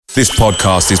This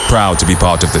podcast is proud to be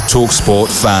part of the TalkSport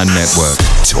Fan Network.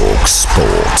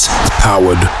 TalkSport.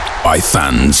 Powered by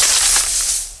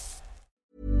fans.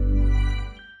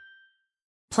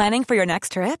 Planning for your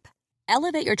next trip?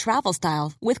 Elevate your travel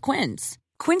style with Quince.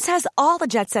 Quince has all the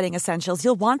jet-setting essentials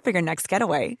you'll want for your next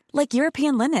getaway, like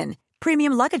European linen,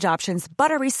 premium luggage options,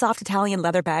 buttery soft Italian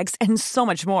leather bags, and so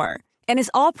much more. And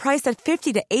is all priced at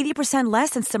 50 to 80% less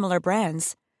than similar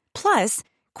brands. Plus,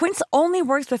 Quince only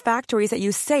works with factories that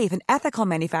use safe and ethical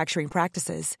manufacturing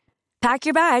practices. Pack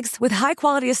your bags with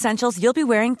high-quality essentials you'll be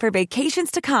wearing for vacations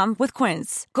to come with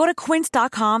Quince. Go to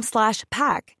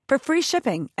quince.com/pack for free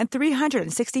shipping and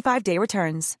 365-day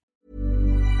returns.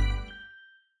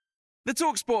 The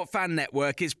TalkSport Fan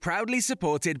Network is proudly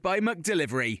supported by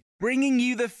McDelivery, bringing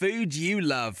you the food you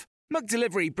love.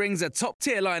 McDelivery brings a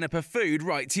top-tier lineup of food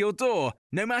right to your door.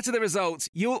 No matter the result,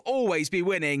 you'll always be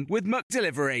winning with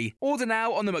McDelivery. Order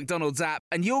now on the McDonald's app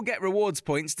and you'll get rewards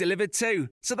points delivered too.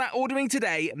 So that ordering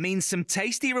today means some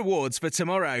tasty rewards for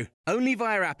tomorrow. Only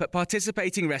via app at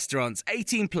participating restaurants.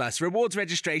 18 plus. Rewards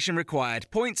registration required.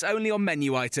 Points only on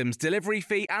menu items. Delivery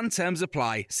fee and terms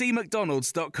apply. See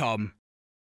mcdonalds.com.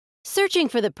 Searching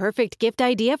for the perfect gift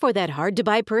idea for that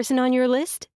hard-to-buy person on your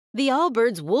list? The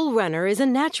Allbirds Wool Runner is a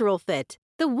natural fit.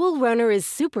 The Wool Runner is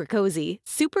super cozy,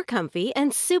 super comfy,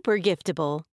 and super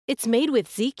giftable. It's made with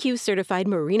ZQ-certified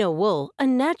merino wool, a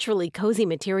naturally cozy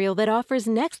material that offers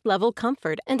next-level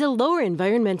comfort and a lower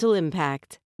environmental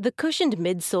impact. The cushioned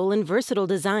midsole and versatile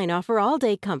design offer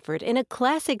all-day comfort in a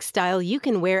classic style you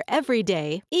can wear every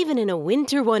day, even in a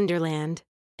winter wonderland.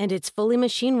 And its fully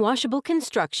machine-washable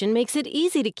construction makes it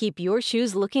easy to keep your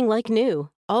shoes looking like new.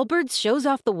 Allbirds shows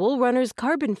off the Wool Runner's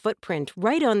carbon footprint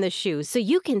right on the shoe so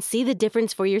you can see the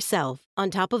difference for yourself. On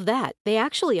top of that, they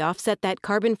actually offset that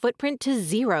carbon footprint to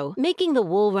 0, making the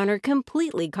Wool Runner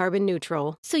completely carbon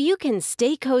neutral, so you can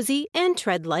stay cozy and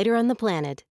tread lighter on the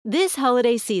planet. This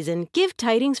holiday season, give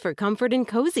tidings for comfort and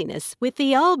coziness with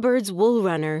the Allbirds Wool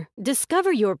Runner.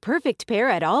 Discover your perfect pair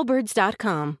at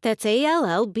allbirds.com. That's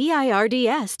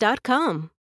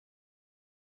ALLBIRDS.com.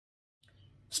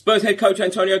 Spurs head coach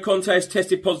Antonio Conte has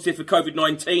tested positive for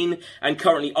COVID-19 and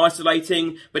currently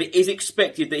isolating, but it is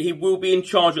expected that he will be in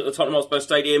charge at the Tottenham Hotspur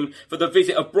Stadium for the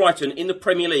visit of Brighton in the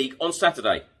Premier League on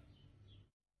Saturday.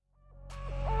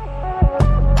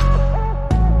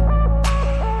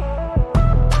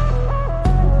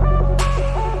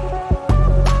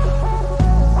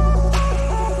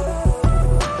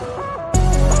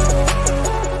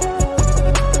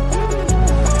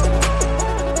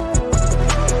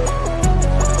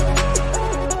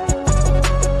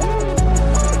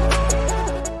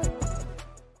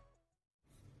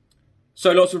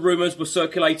 So lots of rumours were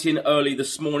circulating early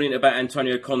this morning about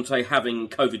Antonio Conte having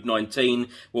COVID-19.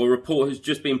 Well, a report has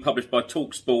just been published by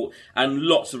TalkSport and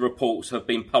lots of reports have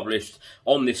been published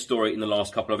on this story in the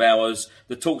last couple of hours.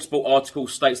 The TalkSport article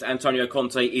states that Antonio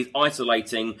Conte is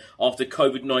isolating after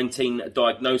COVID-19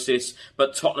 diagnosis,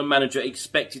 but Tottenham manager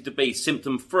expected to be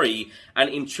symptom-free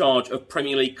and in charge of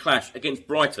Premier League clash against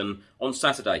Brighton on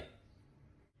Saturday.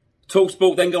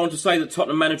 TalkSport then go on to say that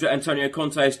Tottenham manager Antonio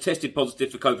Conte has tested positive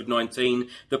for COVID-19.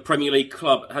 The Premier League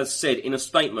club has said in a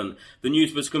statement. The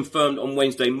news was confirmed on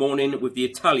Wednesday morning, with the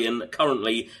Italian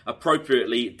currently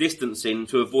appropriately distancing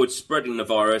to avoid spreading the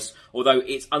virus, although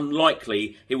it's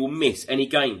unlikely he will miss any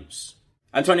games.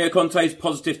 Antonio Conte's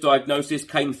positive diagnosis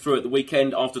came through at the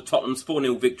weekend after Tottenham's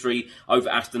 4-0 victory over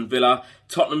Aston Villa.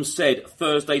 Tottenham said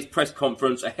Thursday's press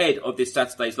conference ahead of this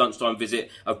Saturday's lunchtime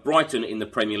visit of Brighton in the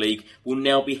Premier League will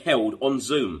now be held on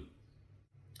Zoom.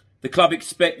 The club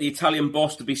expect the Italian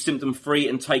boss to be symptom-free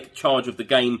and take charge of the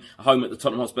game home at the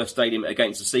Tottenham Hotspur Stadium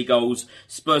against the Seagulls.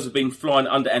 Spurs have been flying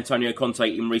under Antonio Conte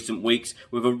in recent weeks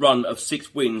with a run of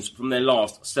 6 wins from their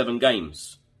last 7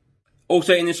 games.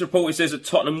 Also in this report it says that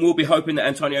Tottenham will be hoping that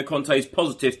Antonio Conte's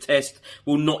positive test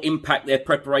will not impact their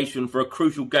preparation for a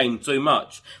crucial game too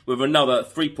much, with another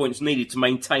 3 points needed to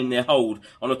maintain their hold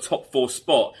on a top 4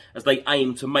 spot as they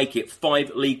aim to make it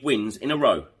 5 league wins in a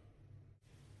row.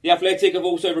 The Athletic have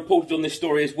also reported on this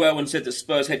story as well and said that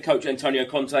Spurs head coach Antonio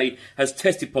Conte has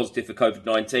tested positive for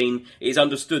COVID-19. It is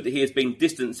understood that he has been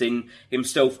distancing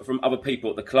himself from other people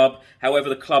at the club. However,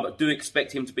 the club do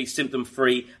expect him to be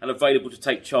symptom-free and available to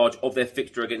take charge of their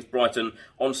fixture against Brighton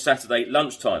on Saturday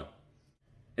lunchtime.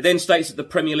 It then states that the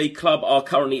Premier League club are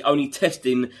currently only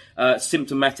testing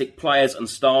symptomatic players and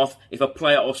staff. If a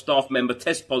player or staff member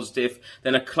tests positive,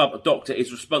 then a club doctor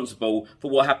is responsible for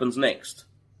what happens next.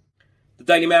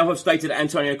 The Daily Mail have stated that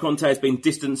Antonio Conte has been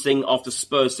distancing after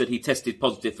Spurs said he tested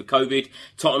positive for COVID.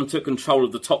 Tottenham took control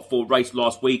of the top four race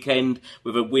last weekend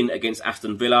with a win against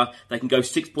Aston Villa. They can go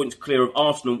 6 points clear of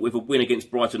Arsenal with a win against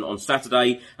Brighton on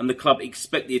Saturday, and the club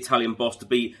expect the Italian boss to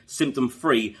be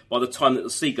symptom-free by the time that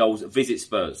the Seagulls visit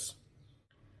Spurs.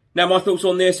 Now, my thoughts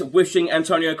on this, wishing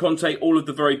Antonio Conte all of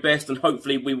the very best, and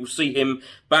hopefully we will see him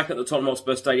back at the Tottenham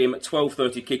Hotspur Stadium at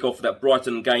 12:30 kick-off for that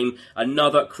Brighton game,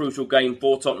 another crucial game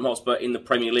for Tottenham Hotspur in the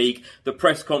Premier League. The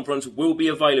press conference will be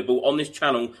available on this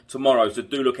channel tomorrow, so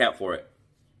do look out for it.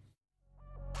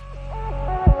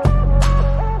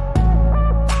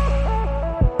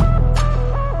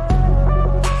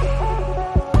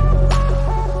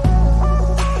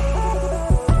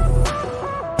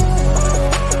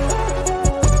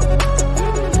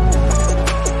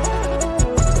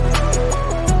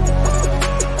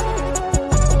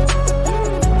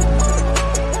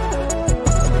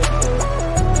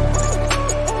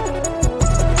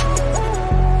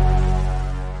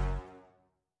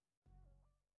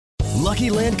 Lucky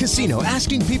Land Casino,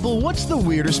 asking people, what's the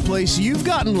weirdest place you've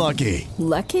gotten lucky?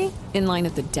 Lucky? In line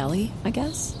at the deli, I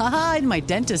guess? Aha, in my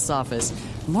dentist's office.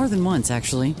 More than once,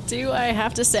 actually. Do I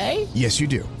have to say? Yes, you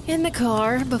do. In the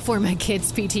car before my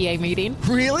kids' PTA meeting.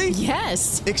 Really?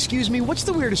 Yes. Excuse me, what's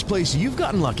the weirdest place you've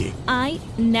gotten lucky? I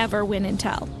never win and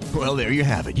tell. Well, there you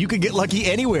have it. You can get lucky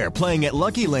anywhere, playing at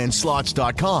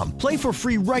LuckyLandSlots.com. Play for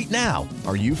free right now.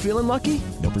 Are you feeling lucky?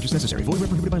 No purchase necessary. Void where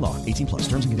prohibited by law. 18+.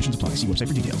 Terms and conditions apply. See website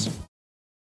for details.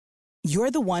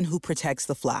 You're the one who protects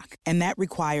the flock, and that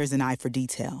requires an eye for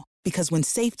detail. Because when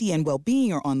safety and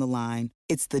well-being are on the line,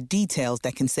 it's the details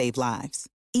that can save lives.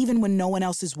 Even when no one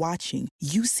else is watching,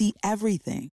 you see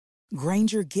everything.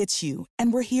 Grainger gets you,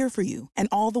 and we're here for you, and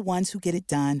all the ones who get it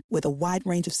done with a wide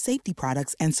range of safety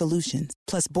products and solutions,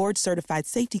 plus board-certified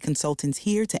safety consultants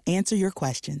here to answer your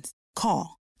questions.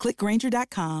 Call, click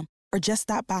Grainger.com, or just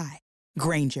stop by.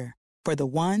 Grainger, for the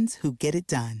ones who get it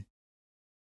done.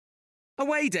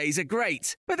 Away days are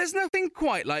great, but there's nothing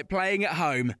quite like playing at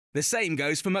home. The same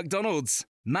goes for McDonald's.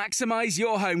 Maximise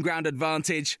your home ground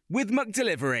advantage with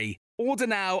McDelivery. Order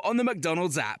now on the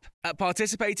McDonald's app. At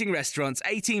participating restaurants,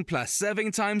 18+,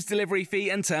 serving times, delivery fee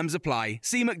and terms apply.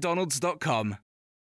 See mcdonalds.com.